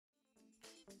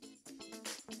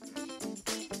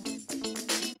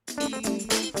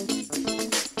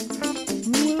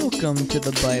Welcome to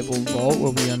the Bible Vault,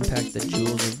 where we unpack the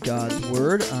jewels of God's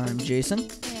Word. I'm Jason.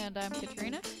 And I'm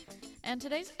Katrina. And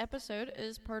today's episode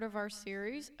is part of our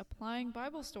series, Applying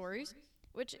Bible Stories,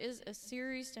 which is a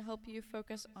series to help you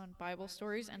focus on Bible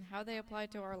stories and how they apply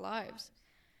to our lives.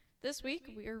 This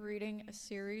week, we are reading a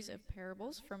series of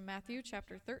parables from Matthew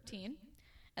chapter 13,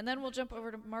 and then we'll jump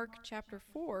over to Mark chapter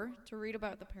 4 to read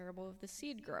about the parable of the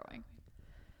seed growing.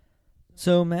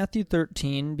 So Matthew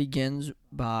 13 begins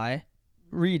by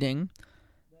reading,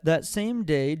 "That same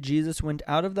day Jesus went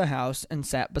out of the house and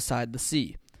sat beside the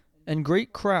sea, and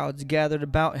great crowds gathered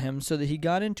about him, so that he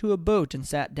got into a boat and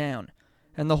sat down,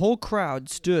 and the whole crowd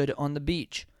stood on the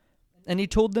beach. And he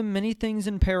told them many things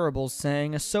in parables,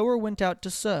 saying, A sower went out to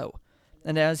sow,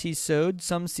 and as he sowed,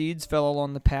 some seeds fell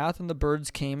along the path, and the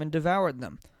birds came and devoured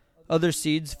them. Other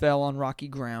seeds fell on rocky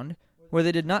ground, where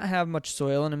they did not have much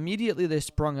soil, and immediately they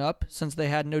sprung up, since they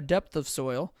had no depth of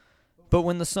soil. But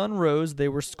when the sun rose, they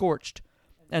were scorched,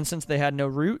 and since they had no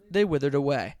root, they withered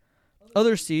away.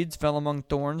 Other seeds fell among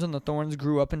thorns, and the thorns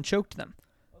grew up and choked them.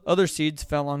 Other seeds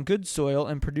fell on good soil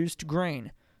and produced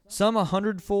grain, some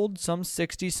 100-fold, some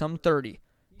 60, some 30.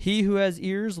 He who has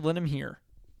ears, let him hear."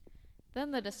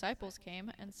 Then the disciples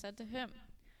came and said to him,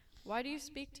 "Why do you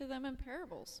speak to them in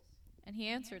parables?" And he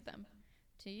answered them,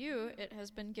 "To you it has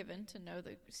been given to know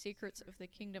the secrets of the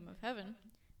kingdom of heaven,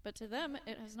 but to them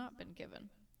it has not been given.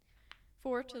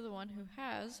 For to the one who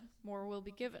has, more will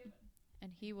be given,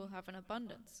 and he will have an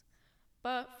abundance.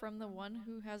 But from the one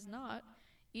who has not,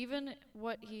 even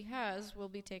what he has will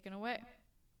be taken away.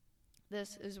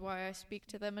 This is why I speak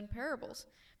to them in parables,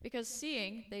 because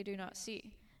seeing they do not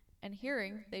see, and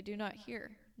hearing they do not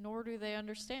hear, nor do they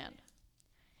understand.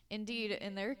 Indeed,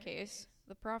 in their case,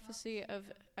 the prophecy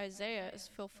of Isaiah is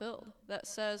fulfilled, that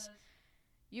says,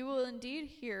 You will indeed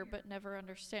hear but never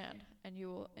understand, and you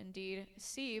will indeed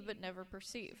see but never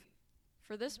perceive.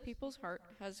 For this people's heart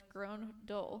has grown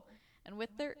dull, and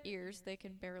with their ears they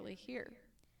can barely hear,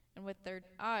 and with their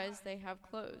eyes they have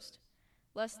closed,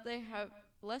 lest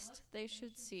they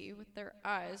should see with their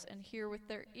eyes and hear with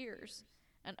their ears,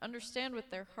 and understand with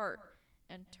their heart,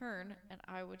 and turn, and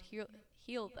I would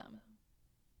heal them.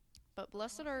 But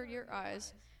blessed are your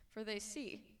eyes, for they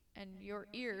see, and your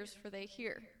ears, for they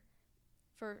hear.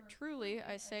 For truly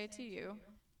I say to you,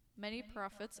 many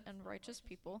prophets and righteous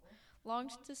people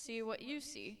longed to see what you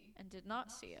see, and did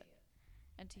not see it,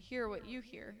 and to hear what you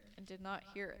hear, and did not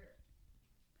hear it."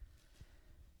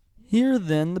 Hear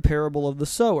then the parable of the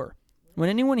sower. When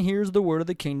anyone hears the word of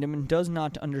the kingdom and does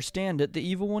not understand it, the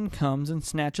evil one comes and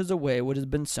snatches away what has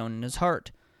been sown in his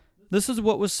heart. This is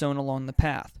what was sown along the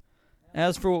path.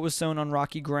 As for what was sown on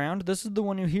rocky ground, this is the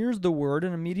one who hears the word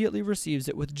and immediately receives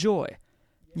it with joy.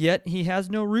 Yet he has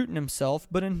no root in himself,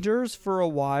 but endures for a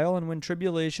while, and when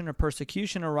tribulation or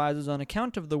persecution arises on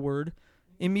account of the word,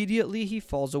 immediately he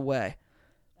falls away.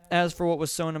 As for what was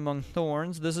sown among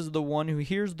thorns, this is the one who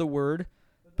hears the word,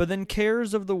 but then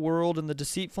cares of the world and the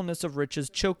deceitfulness of riches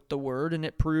choke the word, and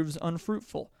it proves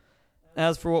unfruitful.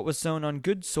 As for what was sown on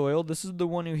good soil, this is the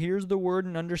one who hears the word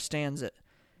and understands it.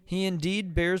 He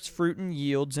indeed bears fruit and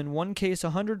yields, in one case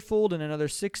 100-fold, in another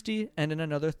 60, and in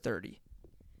another 30.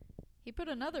 He put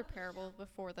another parable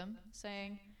before them,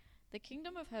 saying, The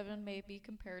kingdom of heaven may be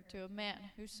compared to a man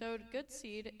who sowed good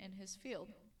seed in his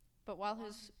field. But while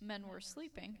his men were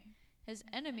sleeping, his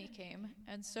enemy came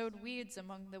and sowed weeds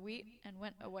among the wheat and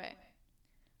went away.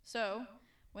 So,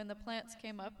 when the plants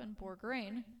came up and bore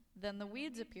grain, then the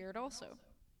weeds appeared also.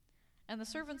 And the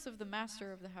servants of the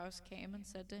master of the house came and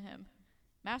said to him,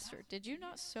 Master, did you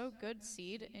not sow good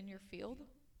seed in your field?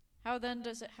 How then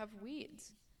does it have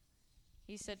weeds?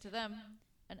 He said to them,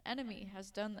 An enemy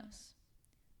has done this.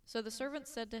 So the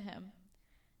servants said to him,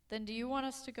 Then do you want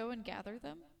us to go and gather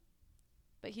them?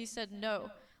 But he said, No,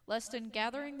 lest in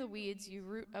gathering the weeds you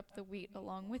root up the wheat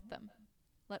along with them.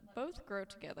 Let both grow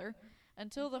together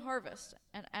until the harvest,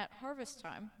 and at harvest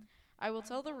time I will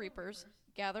tell the reapers,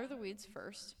 Gather the weeds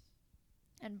first,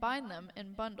 and bind them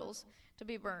in bundles to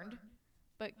be burned,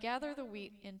 but gather the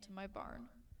wheat into my barn.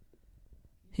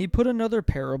 He put another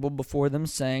parable before them,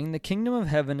 saying, The kingdom of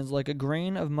heaven is like a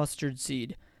grain of mustard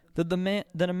seed, that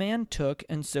a man took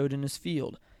and sowed in his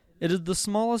field. It is the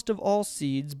smallest of all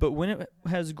seeds, but when it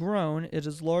has grown, it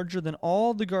is larger than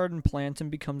all the garden plants and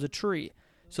becomes a tree,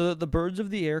 so that the birds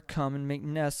of the air come and make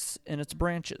nests in its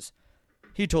branches.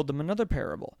 He told them another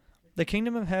parable. The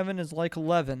kingdom of heaven is like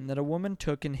leaven that a woman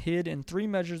took and hid in 3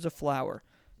 measures of flour,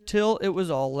 till it was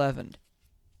all leavened.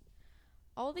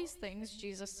 All these things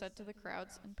Jesus said to the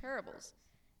crowds in parables.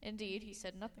 Indeed, he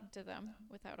said nothing to them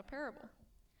without a parable.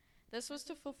 This was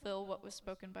to fulfill what was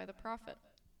spoken by the prophet.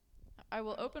 I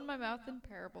will open my mouth in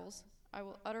parables. I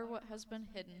will utter what has been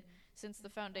hidden since the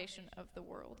foundation of the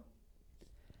world.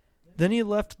 Then he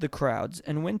left the crowds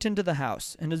and went into the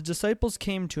house, and his disciples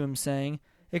came to him, saying,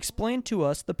 Explain to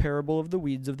us the parable of the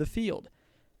weeds of the field.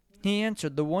 He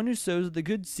answered, The one who sows the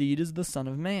good seed is the Son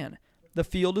of Man. The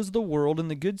field is the world,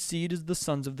 and the good seed is the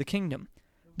sons of the kingdom.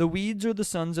 The weeds are the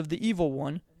sons of the evil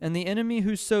one, and the enemy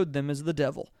who sowed them is the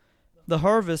devil. The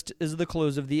harvest is the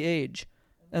close of the age,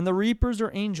 and the reapers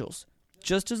are angels.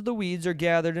 Just as the weeds are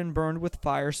gathered and burned with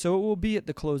fire, so it will be at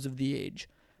the close of the age.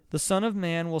 The Son of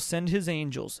Man will send his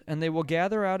angels, and they will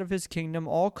gather out of his kingdom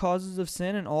all causes of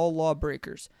sin and all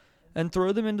lawbreakers, and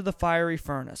throw them into the fiery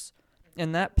furnace.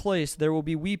 In that place there will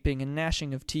be weeping and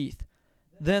gnashing of teeth.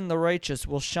 Then the righteous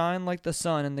will shine like the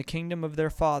sun in the kingdom of their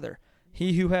Father.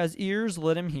 He who has ears,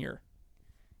 let him hear.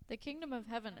 The kingdom of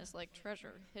heaven is like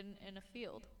treasure hidden in a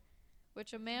field,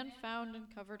 which a man found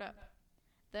and covered up.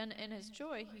 Then in his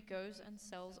joy he goes and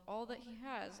sells all that he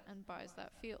has and buys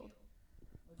that field.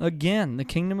 Again, the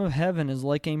kingdom of heaven is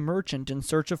like a merchant in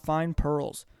search of fine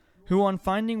pearls, who on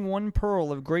finding one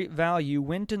pearl of great value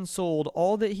went and sold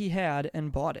all that he had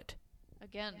and bought it.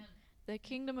 Again, the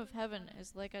kingdom of heaven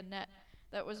is like a net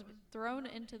that was thrown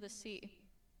into the sea,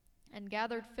 and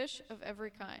gathered fish of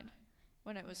every kind.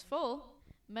 When it was full,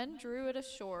 men drew it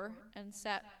ashore and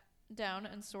sat down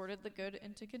and sorted the good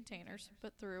into containers,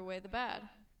 but threw away the bad.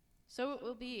 So it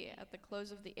will be at the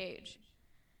close of the age.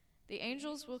 The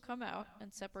angels will come out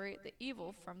and separate the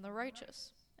evil from the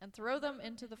righteous, and throw them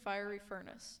into the fiery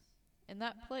furnace. In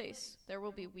that place there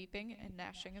will be weeping and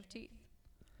gnashing of teeth.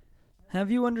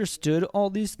 Have you understood all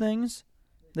these things?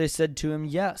 They said to him,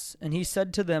 Yes. And he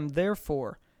said to them,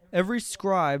 Therefore, every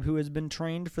scribe who has been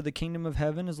trained for the kingdom of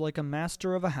heaven is like a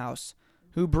master of a house,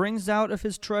 who brings out of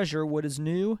his treasure what is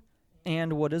new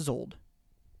and what is old.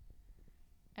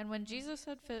 And when Jesus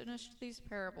had finished these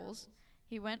parables,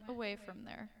 he went away from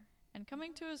there. And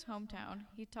coming to his hometown,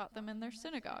 he taught them in their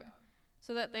synagogue,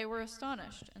 so that they were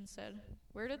astonished, and said,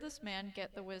 Where did this man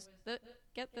get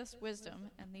this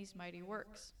wisdom and these mighty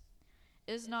works?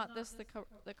 Is not this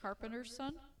the carpenter's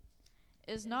son?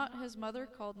 Is not his mother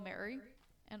called Mary?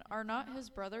 And are not his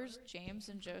brothers James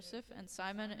and Joseph and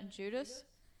Simon and Judas?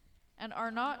 And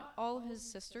are not all his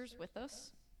sisters with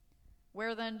us?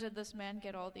 Where then did this man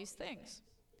get all these things?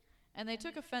 And they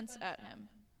took offense at him.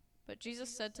 But Jesus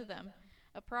said to them,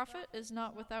 A prophet is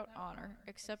not without honor,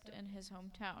 except in his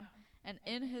hometown, and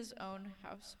in his own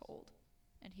household.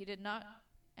 And he did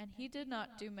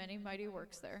not do many mighty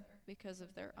works there, because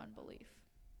of their unbelief.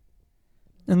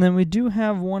 And then we do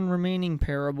have one remaining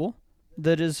parable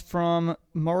that is from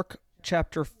Mark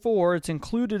chapter 4. It's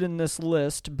included in this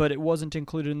list, but it wasn't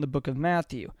included in the book of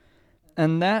Matthew.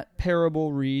 And that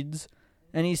parable reads,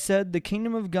 And he said, The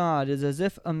kingdom of God is as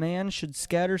if a man should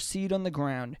scatter seed on the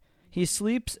ground. He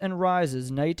sleeps and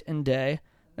rises night and day,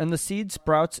 and the seed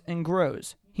sprouts and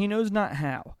grows. He knows not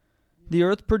how. The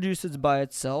earth produces by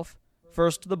itself,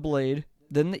 first the blade,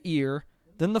 then the ear,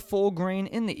 then the full grain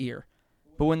in the ear.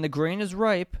 But when the grain is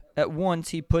ripe, at once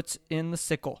he puts in the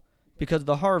sickle, because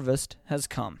the harvest has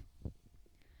come.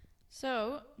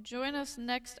 So, join us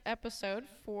next episode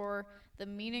for the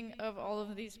meaning of all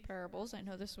of these parables. I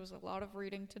know this was a lot of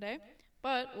reading today,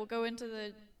 but we'll go into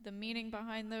the meaning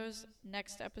behind those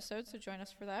next episode, so join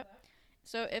us for that.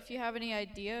 So if you have any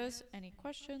ideas, any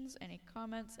questions, any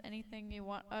comments, anything you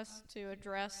want us to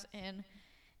address in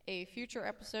a future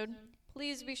episode,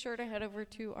 please be sure to head over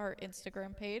to our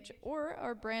Instagram page or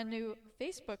our brand new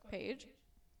Facebook page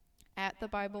at the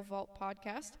Bible Vault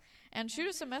Podcast and shoot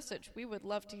us a message. We would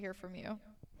love to hear from you.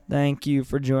 Thank you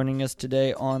for joining us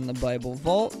today on the Bible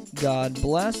Vault. God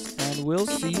bless, and we'll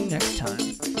see you next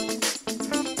time.